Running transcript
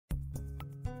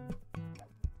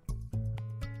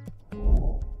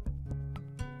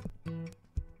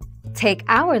Take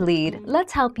our lead,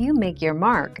 let's help you make your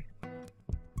mark.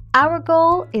 Our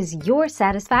goal is your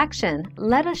satisfaction.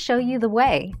 Let us show you the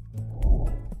way.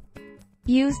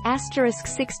 Use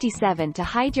 *67 to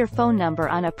hide your phone number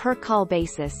on a per-call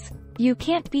basis. You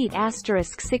can't beat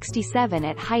 *67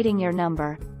 at hiding your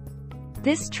number.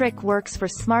 This trick works for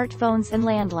smartphones and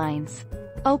landlines.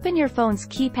 Open your phone's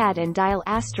keypad and dial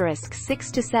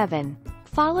 *67,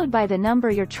 followed by the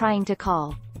number you're trying to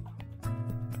call.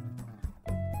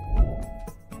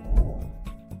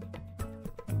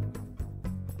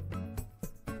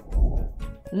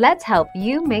 Let's help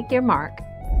you make your mark.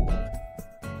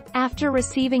 After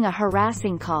receiving a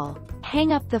harassing call,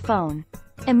 hang up the phone.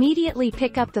 Immediately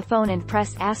pick up the phone and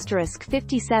press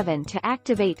 *57 to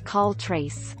activate call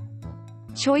trace.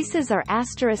 Choices are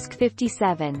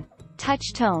 *57,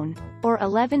 touch tone, or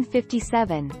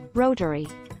 1157, rotary.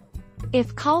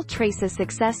 If call trace is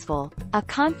successful, a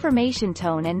confirmation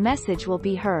tone and message will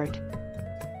be heard.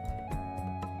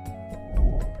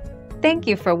 Thank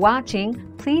you for watching.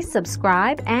 Please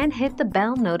subscribe and hit the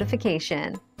bell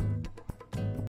notification.